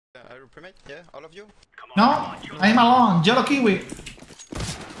Primate, yeah, all of you. No, I'm alone. Yellow kiwi.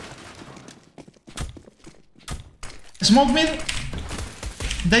 Smoke mid.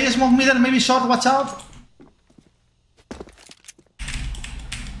 They smoke middle, maybe short. Watch out.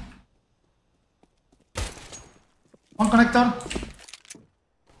 One connector.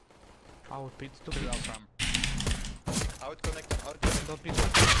 Out pit, two pit. Out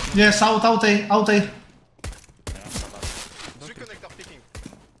connector. Yes, out A, out A. Three connector picking.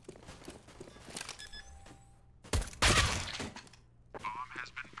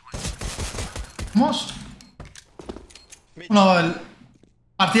 Vamos. Bueno,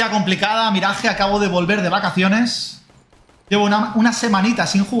 partida complicada. Miraje, acabo de volver de vacaciones. Llevo una semanita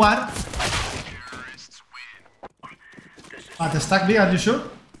sin jugar. At stack B, are you sure?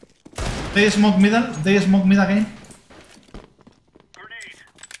 They smoke middle. They smoke mid again.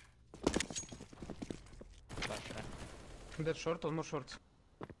 Dead short, almost short.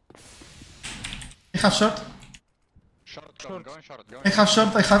 I have short. Short. Going short. I have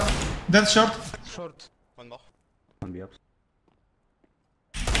short. I have dead short. Short. One more. One B ups.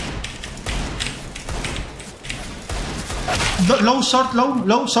 Low short,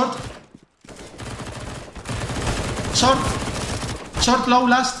 low short. Short, low,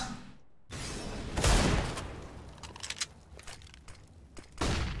 last.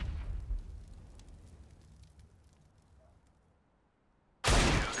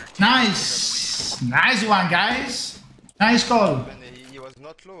 Nice! Nice one, guys! Nice call! He was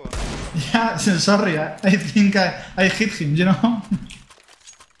not low. Yeah, sorry, I think I hit him, you know?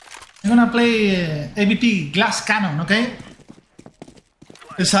 I'm gonna play AVP Glass Cannon, ¿ok?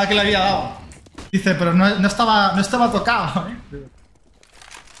 Pensaba que le había dado. Dice, pero no estaba tocado, ¿eh?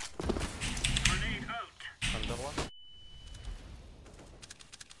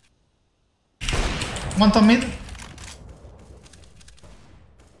 One top mid.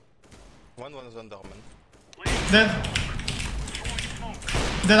 One is under, man. Dead.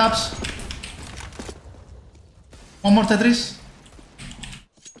 Dead ups. One more Tetris.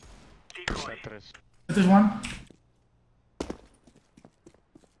 Tetris one.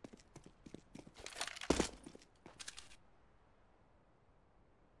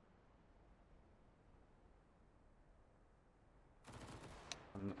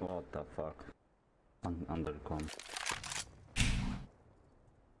 What the fuck? Under con.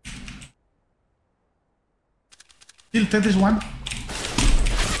 Still Tetris one.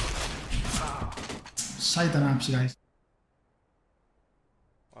 Sight and ups, guys.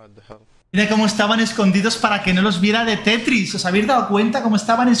 What the hell? Mira cómo estaban escondidos para que no los viera de Tetris. ¿Os habéis dado cuenta cómo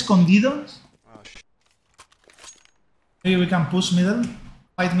estaban escondidos? Oh, shit. Maybe we can push middle.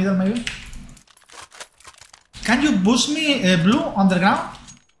 Fight middle, maybe. Can you boost me, blue, underground?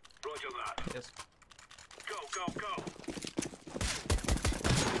 Yes. Go.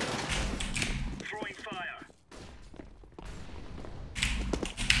 Throwing fire.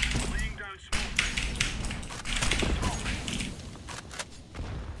 Laying down smoke.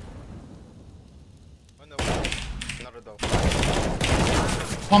 Oh no. Another door.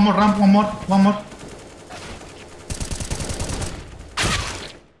 One more ramp, one more.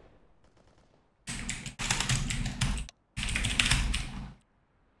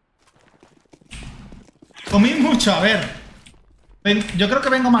 Comí mucho, a ver. Yo creo que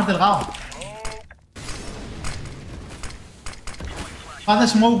vengo más delgado. Bad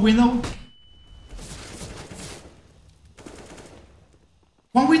smoke window.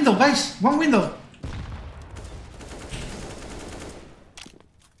 One window, guys. One window.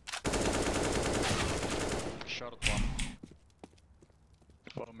 Short one.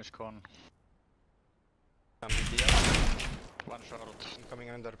 Bomb is gone. One short. I'm coming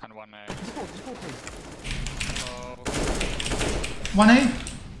under. And one A. One A.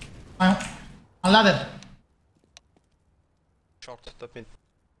 A ladder. Short, top mid.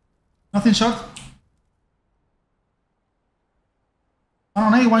 Nothing short. One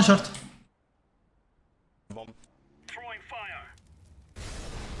on A, one short. Bomb. Throwing fire.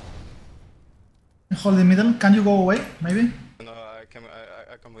 Hold the middle. Can you go away, maybe? No, I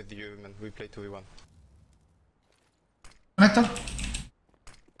come with you, man. We play 2v1. Connector.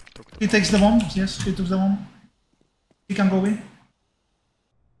 He takes the bomb. Yes, he took the bomb. He can go in.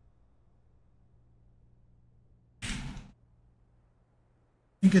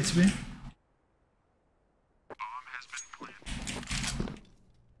 I think it's B.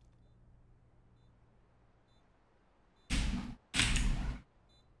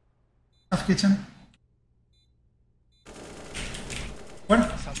 Half kitchen. Where?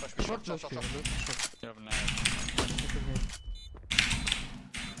 Short. You have an A.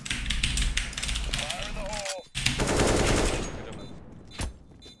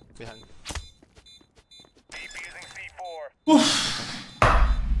 Behind.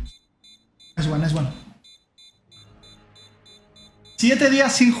 Es bueno, es bueno. 7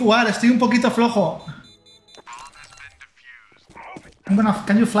 días sin jugar, estoy un poquito flojo.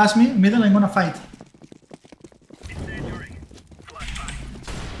 Can you flash me? Middle, I'm gonna fight. Incendiary. Flashbang.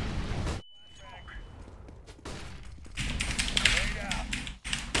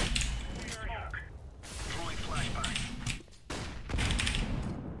 Smoke. Throwing flashbang.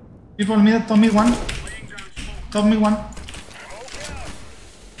 People mid, top mid one. Laying down smoke. Top mid one.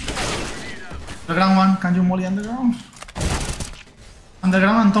 Underground one, can you molly underground?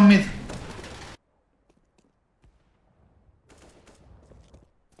 Underground and top mid.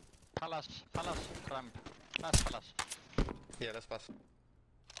 Palace, ramp. Last palace. Yeah, let's pass.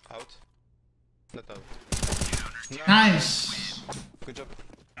 Out. Not out. Nice. Good job.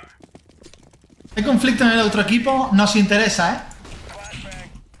 Hay conflicto en el otro equipo, nos interesa, ¿eh?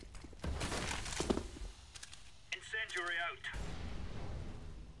 Incendiary out.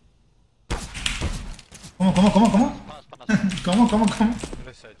 ¿Cómo? Palace. ¿Cómo?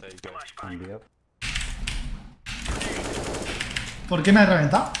 Left side, there you go. Flashbang. Be up. ¿Por qué me he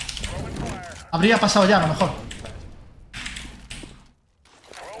reventado? Habría pasado ya, a lo mejor.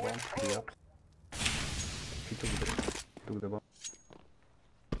 One. Be up. He took the bomb.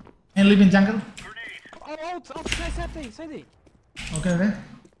 En living jungle. Grenade. Oh, out, side A. Ok.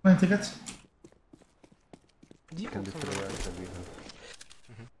 20 tickets. Can Default. destroy that we have.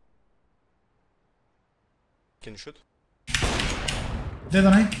 Can you shoot? Dead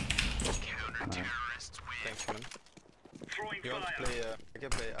on A. Thanks, man. Throwing You want to fire. play, I can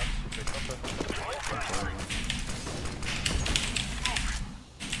play up, you play copper.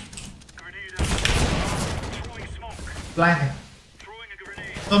 Grenade out. Throwing smoke. Blind. Throwing a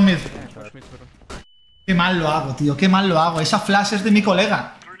grenade. Top mid. Push mid, bro. Qué mal lo hago, tío. Qué mal lo hago. Esa flash es de mi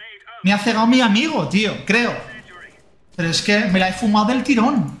colega. Grenade out. Me ha cegado mi amigo, tío. Creo. Incendiary. Pero es que me la he fumado del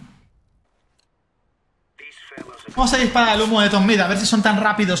tirón. These fellas are Vamos a disparar al humo de top mid. A ver si son tan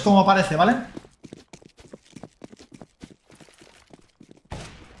rápidos como parece, ¿vale?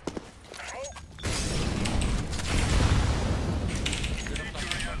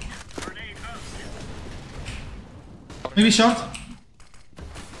 grenade out. Maybe short.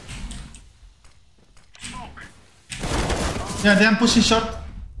 Smoke. Yeah, they are pushing short.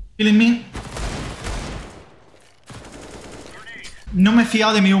 Killing me. Grenade. No me he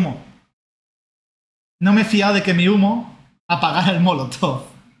fiado de mi humo. No me he fiado de que mi humo apagara el molotov.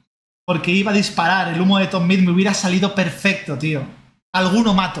 Porque iba a disparar el humo de top mid, me hubiera salido perfecto, tío.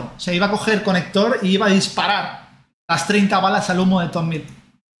 Alguno mato. O sea, iba a coger el conector y iba a disparar las 30 balas al humo de top mid.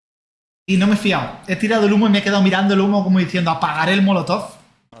 Y no me he fiado. He tirado el humo y me he quedado mirando el humo como diciendo, apagaré el molotov.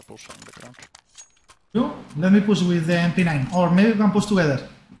 I push on the ground. You, let me push with the MP9. Or maybe we can push together.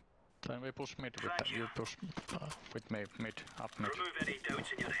 Then we push mid with that. You push with me, mid, up mid. Remove any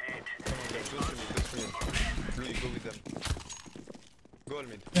doubts in your head. Go for me. Louis, go with them. Go all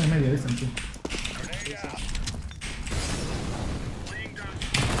mid. En medio, dicen, tío. Laying down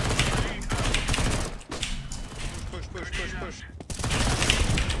smoke. Grenade out. Push.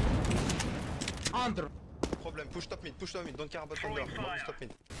 Under. Problem, push top mid, don't care about thunder. Throwing Go fire. push top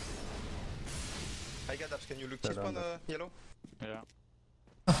mid. I got ups, can you look They're this one, under. yellow? Yeah.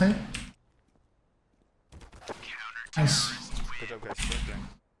 Café. Nice. Good job, guys. Well played.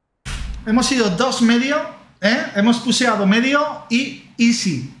 Hemos ido 2 medio, ¿eh? Hemos puseado medio y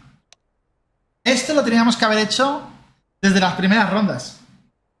easy. Esto lo teníamos que haber hecho desde las primeras rondas.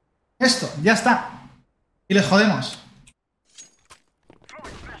 Esto, ya está. Y le jodemos.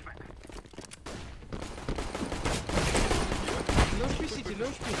 Throwing flashbang. Low speed city,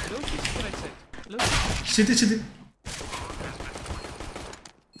 low speed right side. Low speed. City.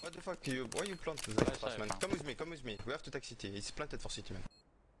 What the fuck, why you plant the last pass, man? side. Come with me. We have to take city. It's planted for city, man.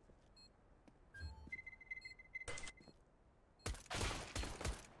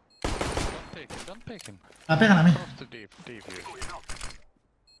 Don't take him. La pegan a mí. Cross to deep view.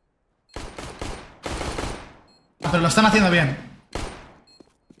 Pero lo están haciendo bien.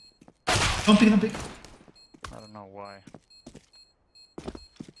 Don't pick. I don't know why.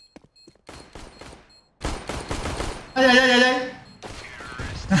 Ay.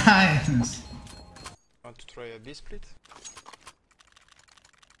 Nice. Want to try a B split?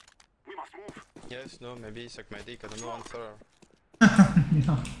 We must move. Yes, no, maybe suck my dick, I don't know, answer.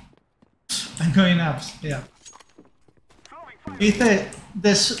 No. I'm going up. Yeah. Throwing fire.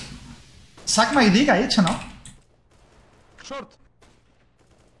 Dice, Suck my dick ha hecho, ¿no? Short.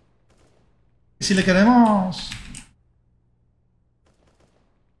 Y si le queremos...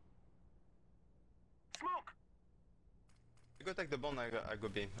 Smoke. You go take the bomb, I go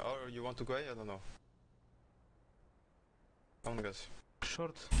B. Or you want to go A? I don't know. Come on, guys.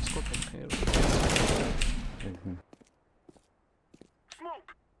 Short, scoping here.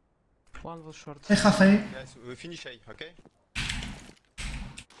 Smoke. One was short. Hey, half A. Guys, we finish A, okay?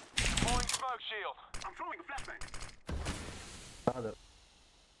 Throwing smoke shield. I'm throwing a flashbang. Ladder.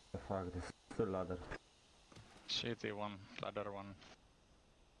 Fuck this. Still ladder. CT 1, ladder 1.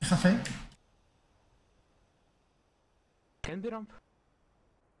 Half A. Can be ramp.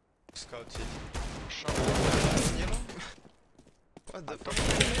 Scout C. Shot. Yellow? What the fuck?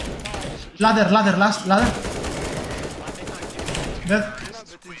 Ladder, last, ladder. Dead. No, but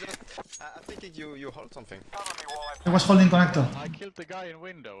it's just... I think you hold something. Cover me while I was holding connector. I killed the guy in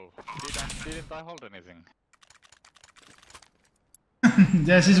window. Didn't I hold anything?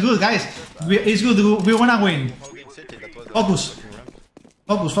 Yes, it's good, guys. It's good. We wanna win. Holding city, that was the Focus. fucking ramp.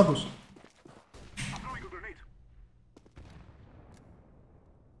 Focus, focus. I'm throwing a grenade.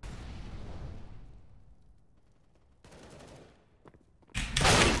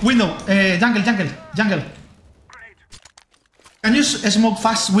 Window. Jungle. Grenade. Can you smoke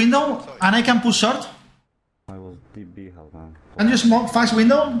fast window and I can push short? I was DB half man. Can you smoke fast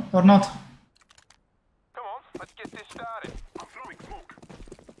window or not? Come on, let's get this started. I'm throwing smoke.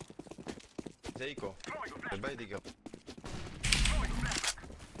 Zeiko. Throwing a flashbang. Bij die girl. Throwing a flashbang.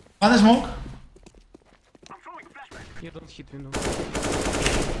 One smoke. I'm throwing a flashbang. You don't hit window.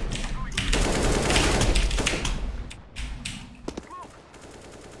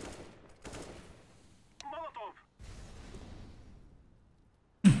 Molotov.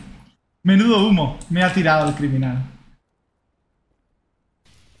 Menudo humo. Me ha tirado el criminal.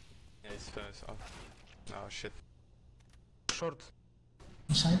 Yeah, he's finished. Oh shit. Short.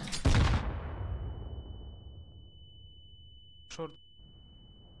 Side. Short.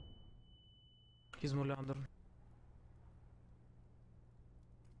 He's more under.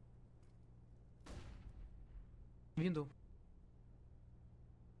 Window.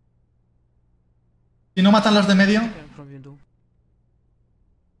 Si no matan los de medio. Yeah, from window.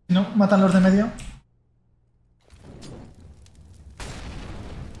 Si no matan los de medio.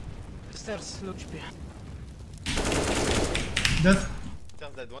 Stairs, low HP. Dead.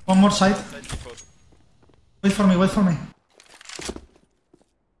 Tell that one. One more side. Side before. Wait for me, wait for me.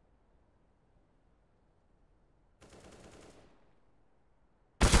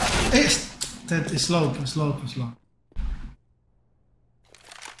 Dead. Slow.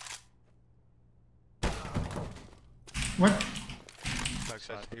 What?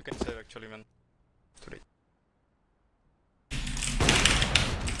 Backside. You can save actually, man. Too late.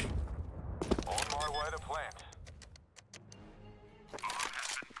 On my way to plant.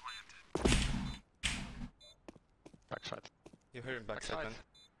 Backside. You hear him backside, man.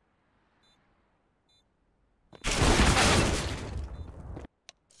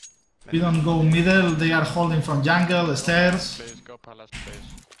 We don't go middle, they are holding from jungle, stairs. Please go palace, please.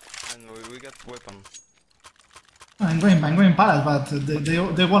 And we got weapon. I'm going palace, but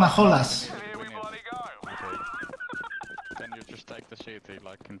they wanna hold us. Here we bloody go. Okay. Then you just take the CT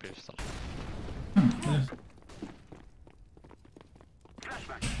like in pistol. Yes.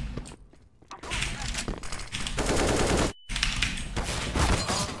 Flashbang.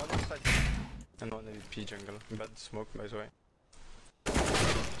 One side. And one AVP jungle. Bad smoke, by the way.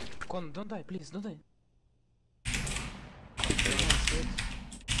 Con, don't die, please, don't die.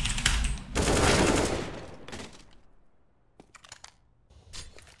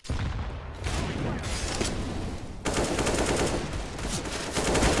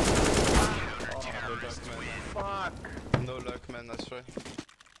 No luck, man, that's right.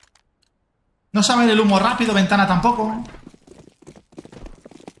 No saben el humo rápido, ventana tampoco.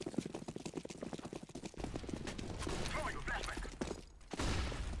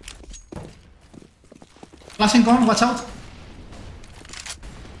 Flashing con, watch out.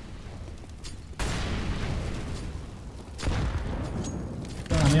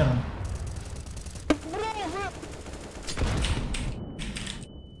 Buena mierda.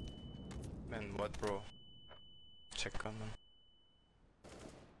 Man, what, bro? Check on man.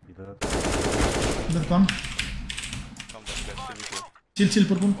 Be dead. Dead con. Calm down, guys, really good. Chill,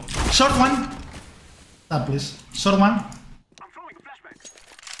 purple. Short one. Tap, please. Short one. I'm throwing a flashbang.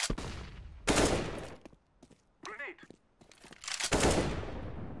 Grenade.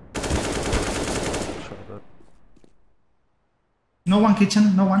 Shot dead. No one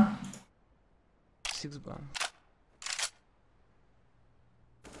kitchen, no one. 6 bomb.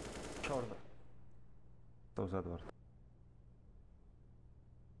 Short dead. Those Edward.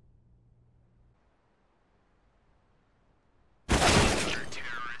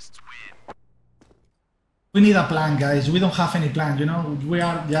 We need a plan, guys. We don't have any plan, you know? We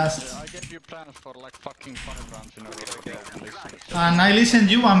are just... I gave you plans for like fucking 5 rounds, you know. And I listen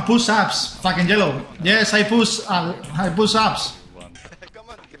you and push ups. Fucking yellow. Yes, I push ups. Come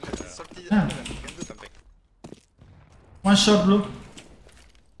on, sortie. Yeah. You can do something. One shot, blue.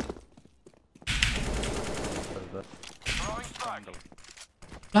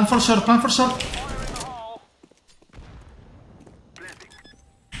 Plan for short, plan for short.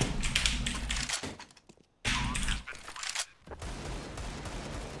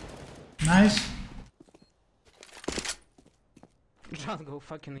 Nice. Jungle,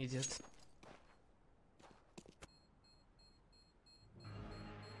 fucking idiot.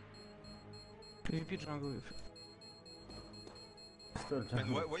 PvP jungle. Still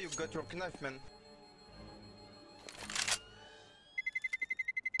Man, why you got your knife, man?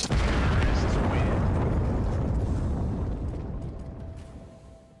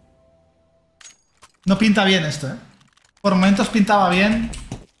 No pinta bien esto, eh. Por momentos pintaba bien,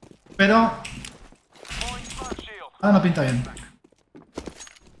 pero ahora no pinta bien.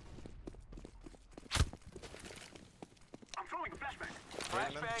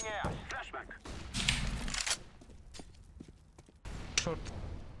 Short.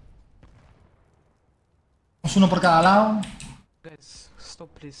 Vamos uno por cada lado. Guys, stop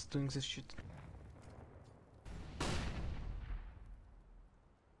please doing this shit.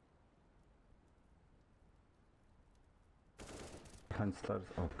 Behind stairs,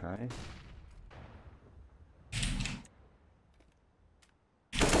 okay.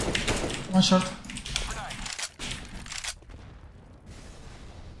 One shot.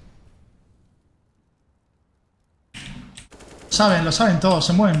 Lo saben todos,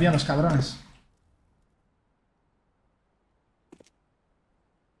 se mueven bien los cabrones.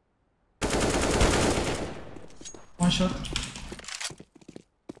 One shot.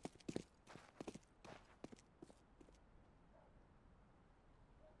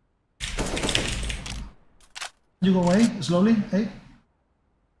 You go away, slowly, hey.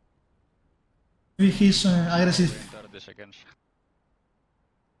 Maybe he's aggressive. This again.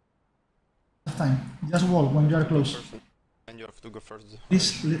 Time. Just wall when you are close. And you have to go first.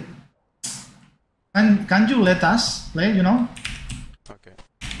 Please, can you let us play, you know? Okay.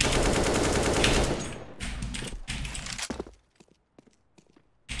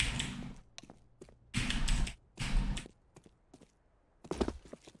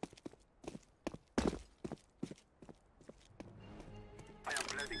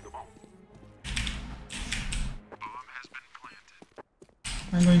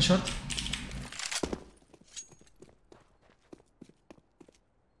 I'm going short.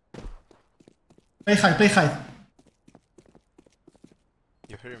 Play high, play high.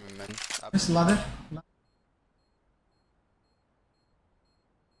 You hear me, man? Up. This ladder.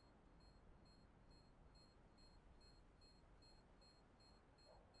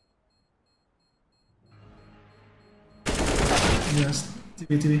 Yes,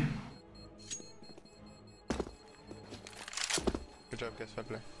 TV. Good job, guys. Well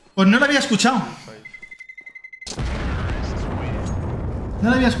play. Pues no lo había escuchado. 5. No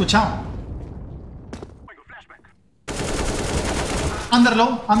lo había escuchado.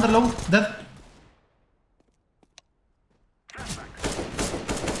 Underlow, dead.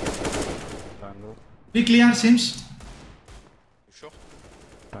 Triangle, Be clear, Sims. You sure?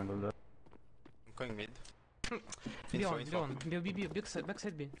 triangle there. I'm going mid. Leon, Info. B,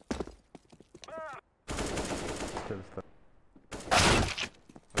 backside B. Still stuck.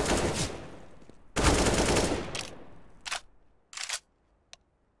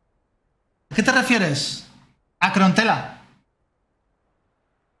 ¿A qué te refieres? A Crontela.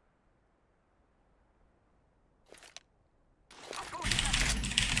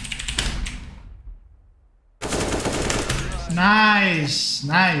 Nice.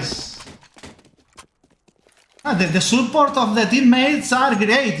 The support of the teammates are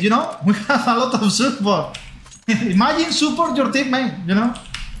great, you know? We have a lot of support. Imagine support your teammate, you know?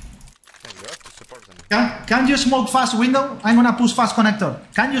 Yeah, you have to support them. Can you smoke fast window? I'm gonna push fast connector.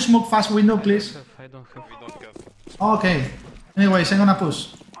 Can you smoke fast window, please? I don't have. We don't have. Okay. Anyways, I'm gonna push.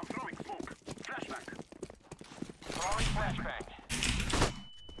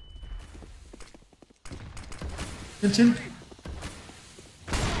 Chill.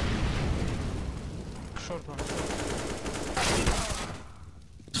 Short one.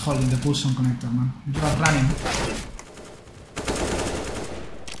 It's holding the push on connector, man. You are running.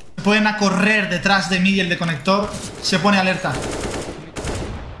 Se pueden a correr detrás de mí y el de conector se pone alerta.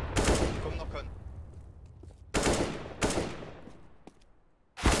 Come knock on.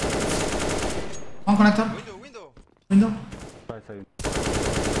 One connector. Window. Window. Right side.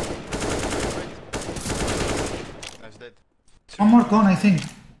 One more con, I think.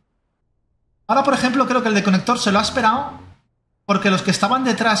 Ahora, por ejemplo, creo que el de conector se lo ha esperado porque los que estaban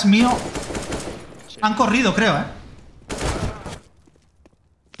detrás mío han corrido, creo, ¿eh?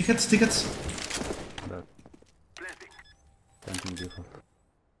 Tickets, tickets. That. Planting default.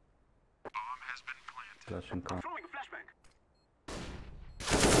 Flashing con.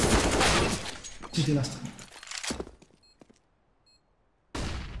 City last.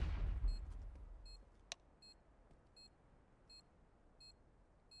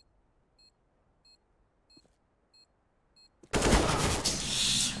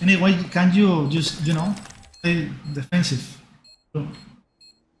 Anyway, can you just, you know, play defensive? Do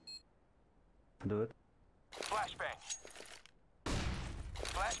it. Flashbang.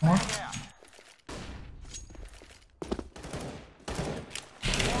 More? Flashbang out.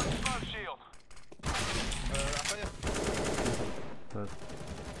 Launch smoke shield. Fire. That.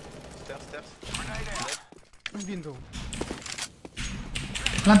 Stairs, stairs. Grenade out. Window.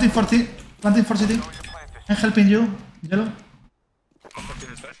 Planting 40, planting 40 city. Going to plant this. I'm helping you, yellow.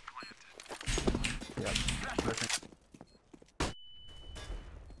 Fucking flash. Yeah. Flashing.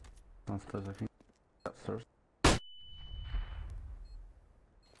 Downstairs, I think. Upstairs.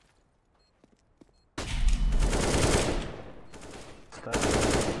 Stairs.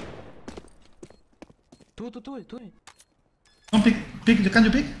 Two. Don't pick, can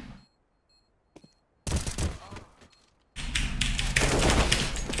you pick?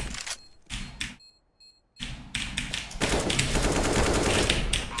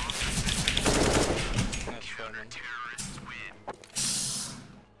 Nice fire, man.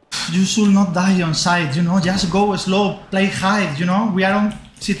 You should not die on site, you know, just go slow, play high, you know, we are on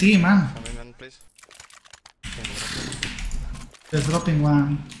CT, man. Come in, man, please. They're dropping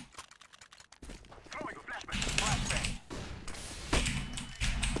one. Throwing a flashbang. Flashbang.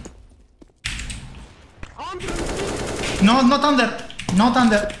 No, not under, not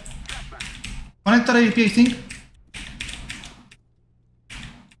under. Connector AP, I think.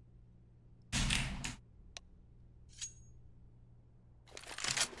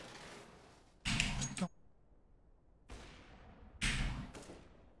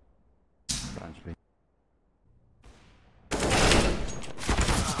 Branch B.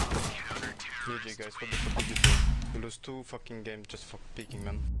 GG, guys, what the fuck did you do? You lose 2 fucking games just for peeking,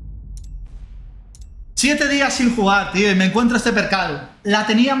 man. 7 días sin jugar, tío, y me encuentro este percal. La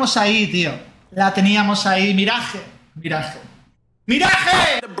teníamos ahí, tío. La teníamos ahí. Miraje. Miraje.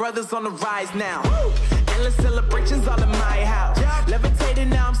 ¡Miraje! The brothers on the rise now. Endless celebrations all in my house. Levitating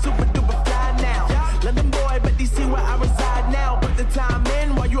now, I'm super duper fly now. London boy, but they see where I reside.